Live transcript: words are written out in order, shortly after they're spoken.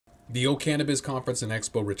The O Cannabis Conference and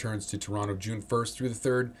Expo returns to Toronto June 1st through the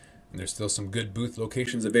 3rd, and there's still some good booth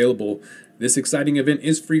locations available. This exciting event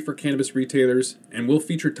is free for cannabis retailers and will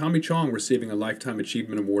feature Tommy Chong receiving a Lifetime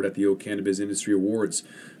Achievement Award at the O Cannabis Industry Awards.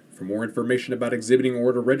 For more information about exhibiting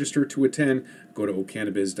or to register to attend, go to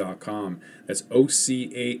ocannabis.com. That's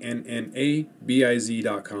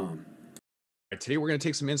OCANNABIZ.com. Today we're going to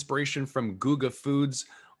take some inspiration from Guga Foods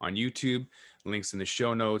on YouTube. Links in the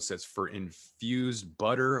show notes. That's for infused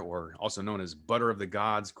butter, or also known as butter of the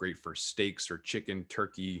gods. Great for steaks or chicken,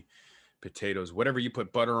 turkey, potatoes, whatever you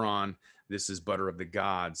put butter on. This is butter of the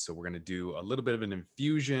gods. So we're going to do a little bit of an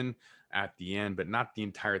infusion at the end, but not the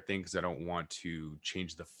entire thing because I don't want to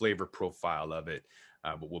change the flavor profile of it.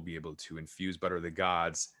 But we'll be able to infuse butter of the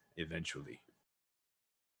gods eventually.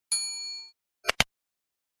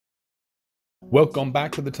 Welcome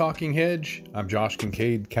back to The Talking Hedge. I'm Josh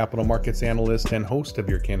Kincaid, capital markets analyst and host of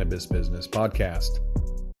your Cannabis Business Podcast. A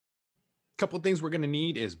couple of things we're going to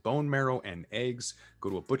need is bone marrow and eggs.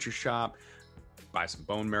 Go to a butcher shop, buy some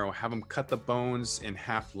bone marrow, have them cut the bones in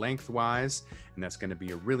half lengthwise, and that's going to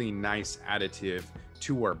be a really nice additive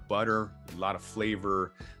to our butter. A lot of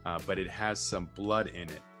flavor, but it has some blood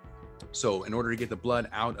in it. So in order to get the blood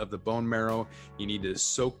out of the bone marrow, you need to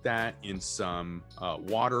soak that in some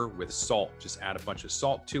water with salt. Just add a bunch of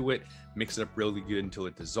salt to it, mix it up really good until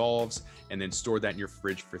it dissolves, and then store that in your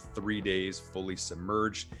fridge for 3 days, fully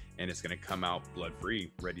submerged, and it's going to come out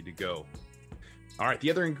blood-free, ready to go. All right,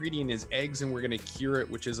 the other ingredient is eggs, and we're going to cure it,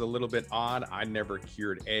 which is a little bit odd. I never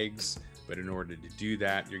cured eggs, but in order to do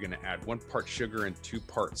that, you're going to add 1 part sugar and 2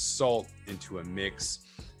 parts salt into a mix.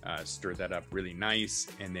 Stir that up really nice,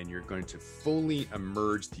 and then you're going to fully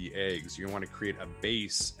immerse the eggs. You want to create a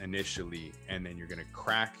base initially, and then you're going to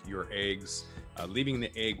crack your eggs, leaving the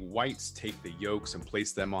egg whites, take the yolks and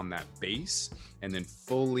place them on that base, and then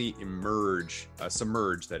fully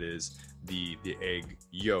submerge, that is, the egg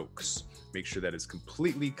yolks. Make sure that it's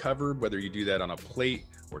completely covered, whether you do that on a plate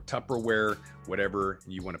or Tupperware, whatever.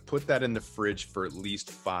 You want to put that in the fridge for at least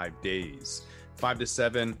 5 days, 5 to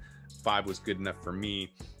 7. 5 was good enough for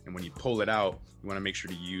me. And when you pull it out, you want to make sure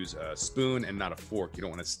to use a spoon and not a fork. You don't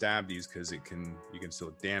want to stab these because you can still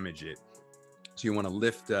damage it. So you want to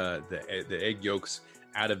lift the egg yolks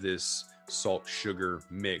out of this salt sugar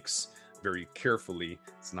mix very carefully.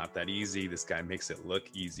 It's not that easy. This guy makes it look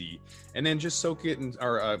easy. And then just soak it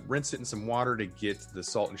or rinse it in some water to get the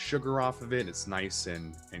salt and sugar off of it. It's nice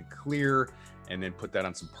and clear. And then put that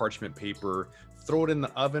on some parchment paper. Throw it in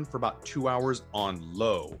the oven for about 2 hours on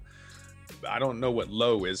low. I don't know what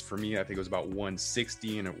low is. For me, I think it was about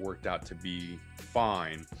 160, and it worked out to be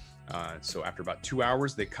fine. So after about 2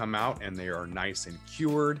 hours, they come out and they are nice and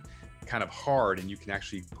cured, kind of hard, and you can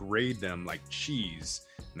actually grate them like cheese.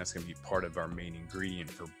 And that's going to be part of our main ingredient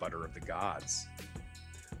for butter of the gods.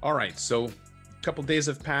 All right, so a couple days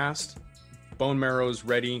have passed. Bone marrow's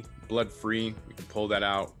ready, blood-free. We can pull that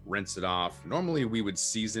out, rinse it off. Normally we would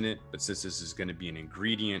season it, but since this is going to be an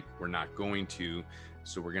ingredient, we're not going to.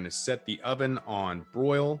 So we're going to set the oven on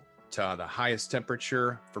broil to the highest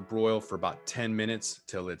temperature for broil for about 10 minutes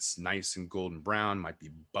till it's nice and golden brown. Might be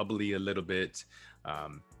bubbly a little bit,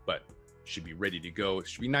 but should be ready to go. It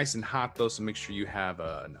should be nice and hot though, so make sure you have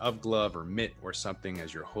an UV glove or mitt or something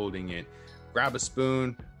as you're holding it. Grab a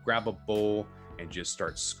spoon, grab a bowl, and just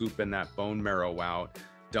start scooping that bone marrow out.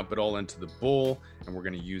 Dump it all into the bowl, and we're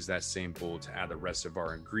going to use that same bowl to add the rest of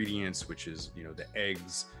our ingredients, which is, the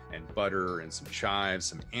eggs and butter and some chives,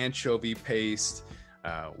 some anchovy paste,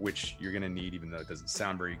 which you're going to need, even though it doesn't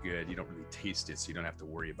sound very good. You don't really taste it, so you don't have to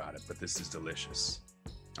worry about it, but this is delicious.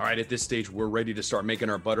 All right, at this stage, we're ready to start making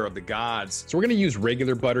our butter of the gods. So we're going to use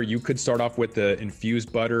regular butter. You could start off with the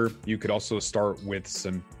infused butter. You could also start with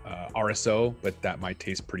some RSO, but that might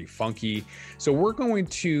taste pretty funky. So we're going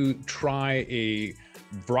to try a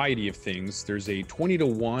variety of things. There's a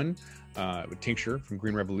 20-to-1 tincture from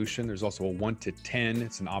Green Revolution. There's also a 1-to-10.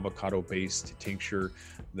 It's an avocado-based tincture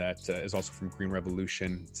that is also from Green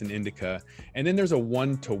Revolution. It's an indica. And then there's a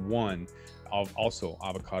 1-to-1 of also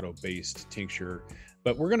avocado-based tincture.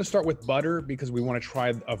 But we're going to start with butter because we want to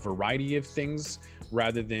try a variety of things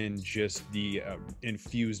rather than just the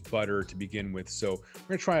infused butter to begin with. So we're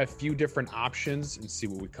going to try a few different options and see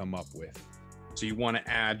what we come up with. So you want to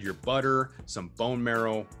add your butter, some bone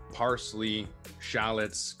marrow, parsley,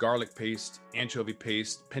 shallots, garlic paste, anchovy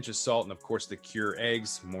paste, pinch of salt, and of course the cured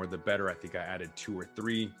eggs. More the better. I think I added 2 or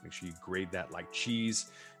 3. Make sure you grate that like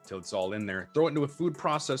cheese until it's all in there. Throw it into a food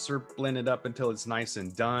processor, blend it up until it's nice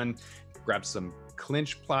and done. Grab some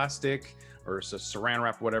clinch plastic or saran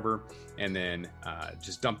wrap, whatever, and then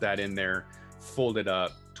just dump that in there, fold it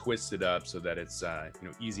up, twist it up so that it's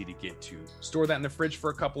easy to get to. Store that in the fridge for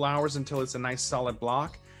a couple hours until it's a nice solid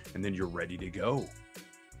block, and then you're ready to go.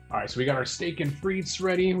 All right, so we got our steak and frites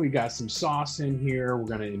ready. We got some sauce in here. We're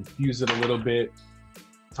gonna infuse it a little bit.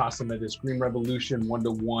 Toss some of this Green Revolution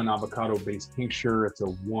 1-to-1 avocado-based tincture. It's a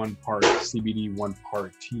 1 part CBD, 1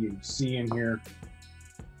 part THC in here.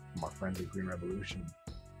 From our friends at Green Revolution.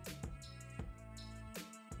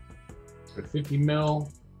 Put 50 mil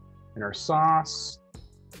in our sauce,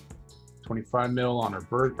 25 mil on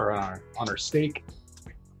our on our steak.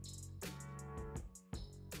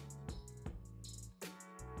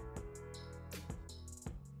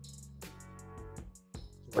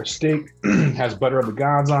 Our steak has butter of the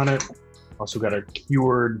gods on it. Also got a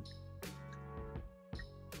cured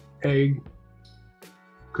egg,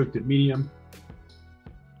 cooked at medium.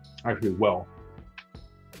 Actually well.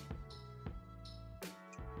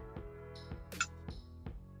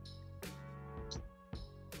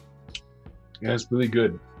 Yeah, it's really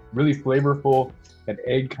good, really flavorful. That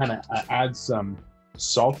egg kind of adds some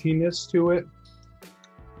saltiness to it.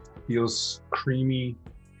 Feels creamy,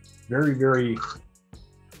 very, very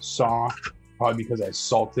soft, probably because I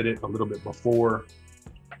salted it a little bit before,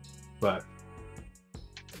 but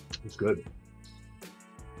it's good.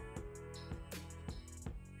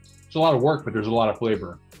 It's a lot of work, but there's a lot of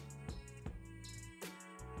flavor.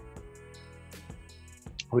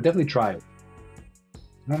 I would definitely try it.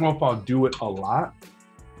 I don't know if I'll do it a lot,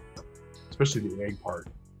 especially the egg part,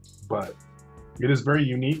 but it is very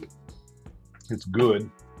unique. It's good.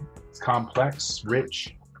 It's complex,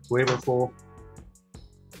 rich, flavorful.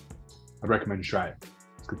 I'd recommend you try it.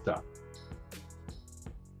 It's good stuff.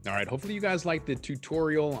 All right, hopefully you guys liked the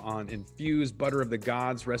tutorial on infused butter of the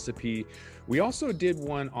gods recipe. We also did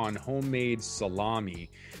one on homemade salami,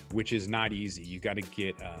 which is not easy. You got to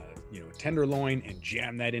get tenderloin and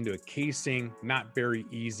jam that into a casing. Not very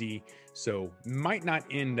easy. So might not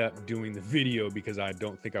end up doing the video because I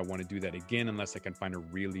don't think I want to do that again unless I can find a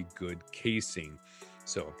really good casing.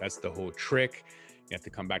 So that's the whole trick. You have to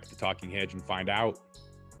come back to the Talking Hedge and find out.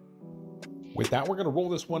 With that, we're going to roll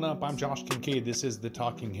this one up. I'm Josh Kincaid. This is The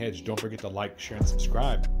Talking Hedge. Don't forget to like, share, and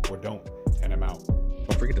subscribe, or don't, and I'm out.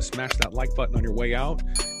 Don't forget to smash that like button on your way out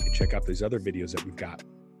and check out these other videos that we've got.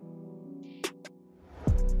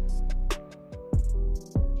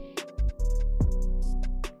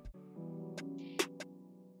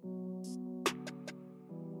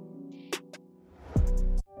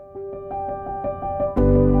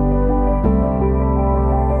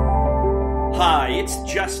 Hi, it's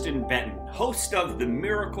Justin Benton, host of the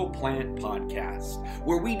Miracle Plant Podcast,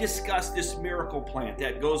 where we discuss this miracle plant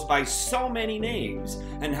that goes by so many names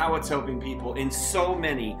and how it's helping people in so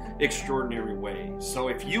many extraordinary ways. So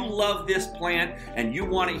if you love this plant and you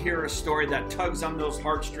want to hear a story that tugs on those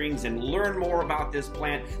heartstrings and learn more about this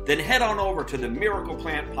plant, then head on over to the Miracle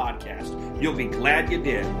Plant Podcast. You'll be glad you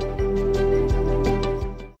did.